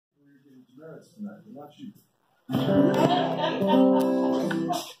Merits tonight, not you.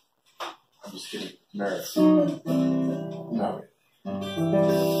 I'm just kidding. Merits. No.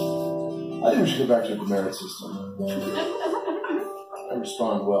 I think we should go back to the merit system. I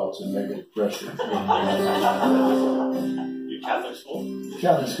respond well to negative pressure. Your Catholic school?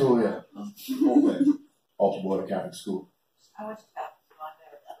 Catholic school, yeah. Altar boy at a Catholic school. I went to Catholic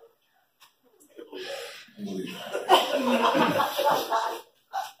school. I believe that.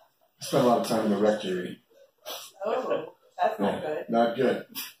 I spent a lot of time in the rectory. Oh, that's not good. Not good.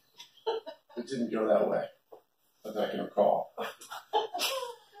 It didn't go that way, as I can recall.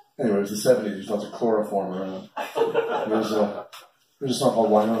 Anyway, it was the 70s. There's lots of chloroform around. There's a song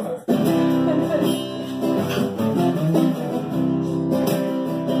called Winona.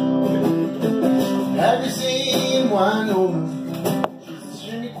 Have you seen Winona? She's the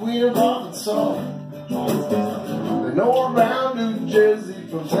street queen of Arkansas. They know her around New Jersey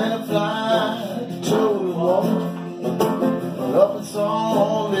from Santa Fly to Chilliwack. But up in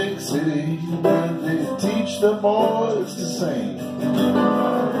Salt Lake City, they teach the boys to sing.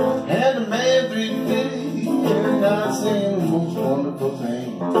 And the man 350 cannot sing the most wonderful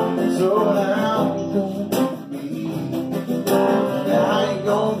thing. So how you gonna keep me? How you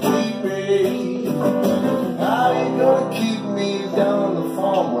gonna keep me? How you gonna keep me down the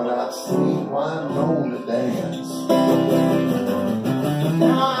farm when I see Winona dance?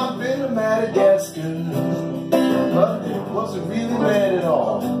 Now I've been to Madagascar, but it wasn't really bad at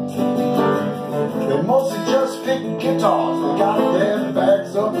all. They mostly just picked guitars. They got their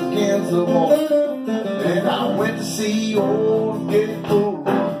backs up against the wall. And I went to see old Getty Cool,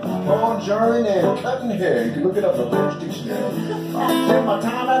 conjuring and cutting hair. You can look it up in the British Dictionary. I spent my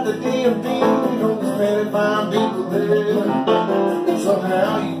time at the DMV, you know, spending fine people there. So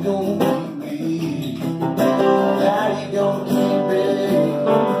how you gonna keep me? How you gonna keep me?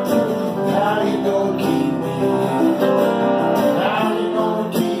 How you gonna keep me? How you gonna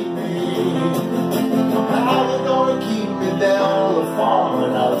keep me? How you gonna keep me down the farm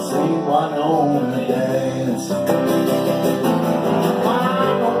when I see Winona dance?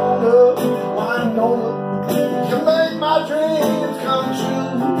 Winona, you make my dreams come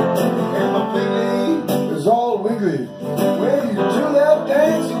true. And my piggy is all wiggly when you do that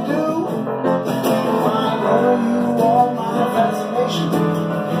dance you do. Winona, you are my fascination.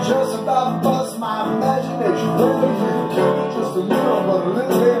 You just about bust my imagination. Well, you keep me just a little, but a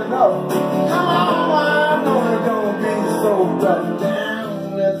little ain't enough. Come on, Winona, don't be so rough.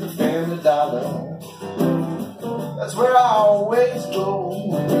 Down at the Family Dollar, that's where I always go.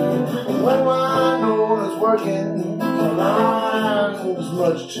 When Winona's working, the line was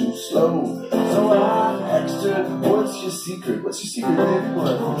much too slow. So I asked her, what's your secret? What's your secret, baby?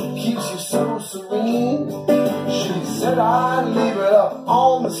 What keeps you so serene? She said, I leave it up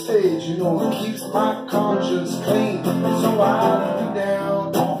on the stage. You know, it keeps my conscience clean. So I lay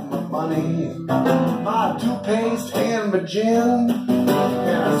down all my money, my toothpaste and my gin. And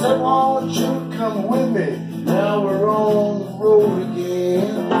I said, won't you come with me? Now we're on the road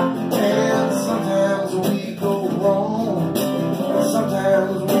again. And sometimes we go wrong,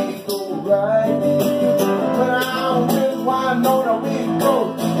 sometimes we go right. When I'm with Winona, we go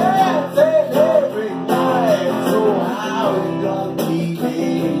dancing every night. So how you gonna keep me?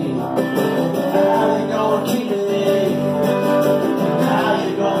 How you gonna keep me? How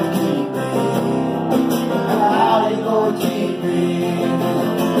you gonna keep me? How you gonna keep me?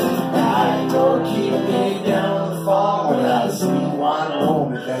 How you gonna keep me down the farm when I see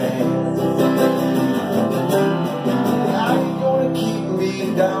Winona dance? How you gonna keep me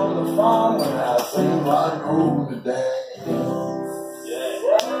down the farm when I see Winona dance?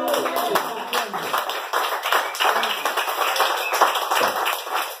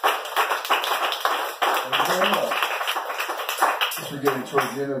 As we're getting towards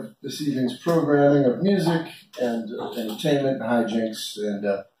the end of this evening's programming of music and entertainment and hijinks, and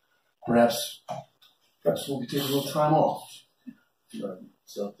perhaps we'll be taking a little time off.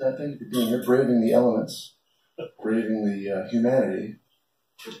 So thank you for being here, braving the elements, braving the humanity.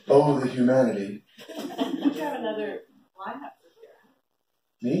 Oh, the humanity. You have another lineup for here.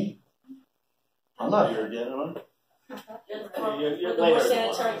 Me? I'm not here again, am I? You're the more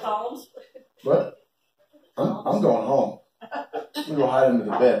sanitary columns? What? I'm going home. I'm going to go hide under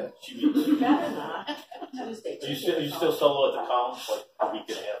the bed. You better not. Tuesday. Are you still solo at the columns like a week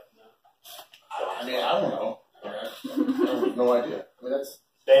and a half? I mean, I don't know. I have no idea. I mean, that's...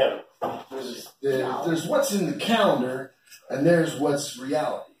 Damn. There's what's in the calendar, and there's what's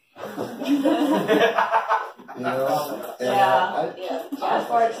reality. You know? And Yeah. As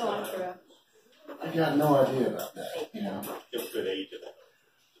far as going through. I got no idea about that, you know. Give a good age of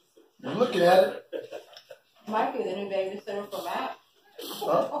that. looking at it. Might be the new babysitter for Matt.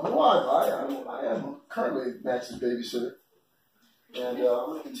 No, I am currently Max's babysitter. And I'm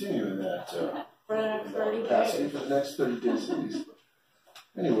going to continue in that For the next 30 capacity days. for the next 30 days at least.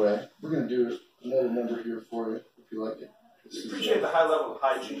 Anyway, we're going to do another number here for you, if you like it. I appreciate the high level of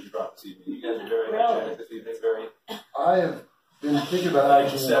hygiene you brought this evening. You guys are very hygienic this evening. Very. I have been thinking about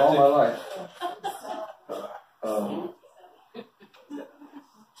hygiene all my life.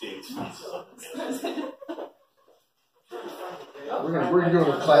 We're gonna go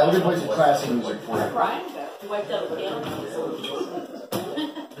to class. We're gonna play some classic music for you. Brian's there. He wiped out the piano.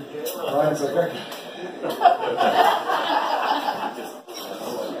 Brian's like, okay.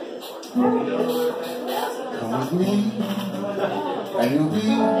 Come with me, and you'll be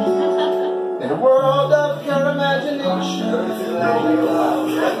in a world of your imagination. And you'll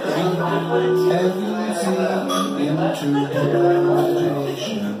see into your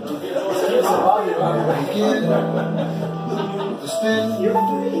imagination. Begin to spin,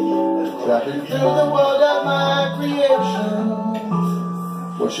 traveling through the world of my creation.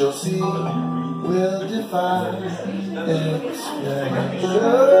 What you'll see will defy explanation.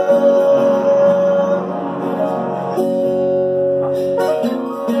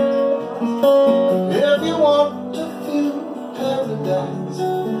 If you want to feel paradise,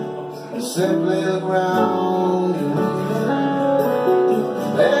 simply look around you.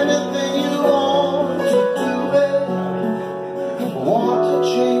 Anything you want to do it, want to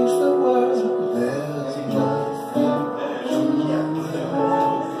change the world, there's nothing to it.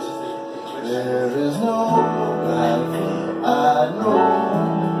 There is no life I know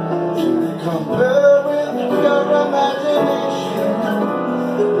to compare with your imagination.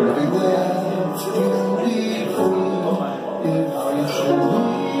 Living there,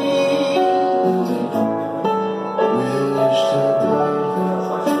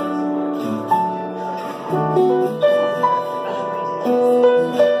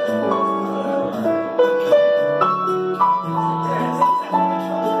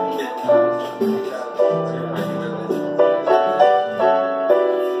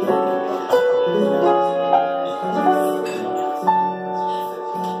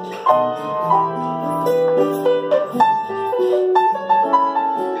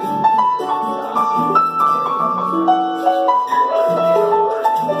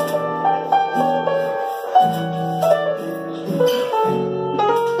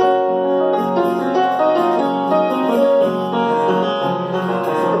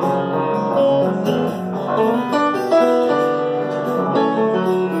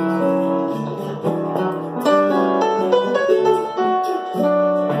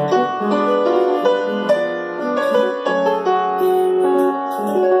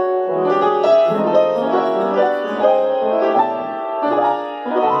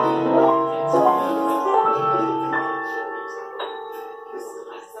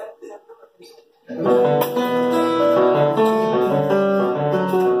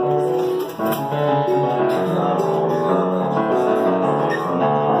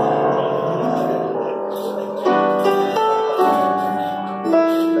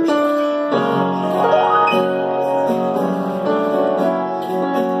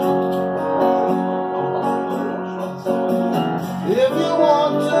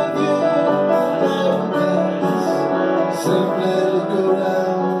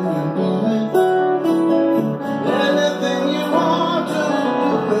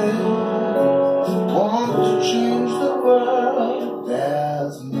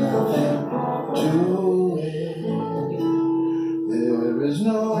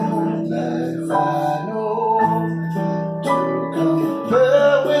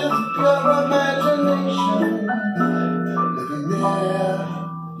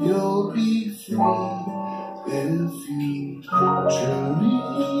 you'll be free if you choose.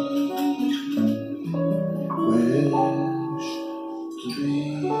 Wish to be.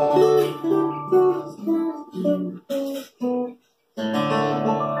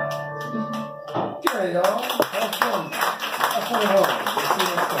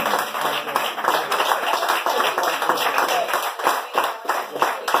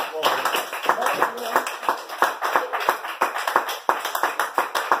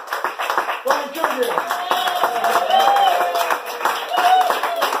 Brian Coogan.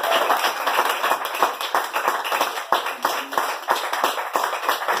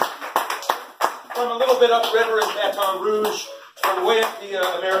 From a little bit upriver in Baton Rouge, from way up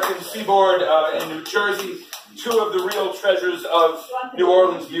the American seaboard in New Jersey, two of the real treasures of New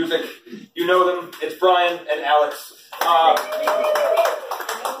Orleans music. You know them. It's Brian and Alex.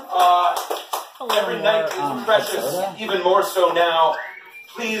 Every night is precious, even more so now.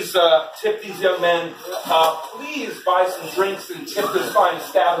 Please tip these young men. Please buy some drinks and tip this fine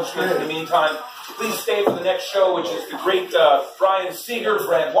establishment in the meantime. Please stay for the next show, which is the great Brian Seeger,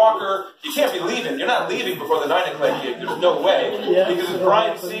 Brad Walker. You can't be leaving. You're not leaving before the 9 o'clock gig. There's no way. Because it's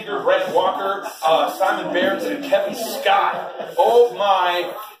Brian Seeger, Brad Walker, Simon Barrett, and Kevin Scott. Oh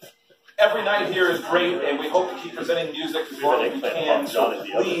my. Every night here is great, and we hope to keep presenting music as long as we can. So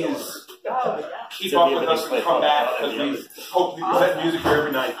please keep up with us and come back, because we hope we present music here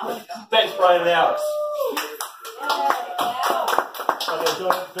every night. Thanks, Brian and Alex.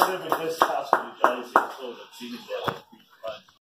 Don't ever miss house with Johnny Six Silver.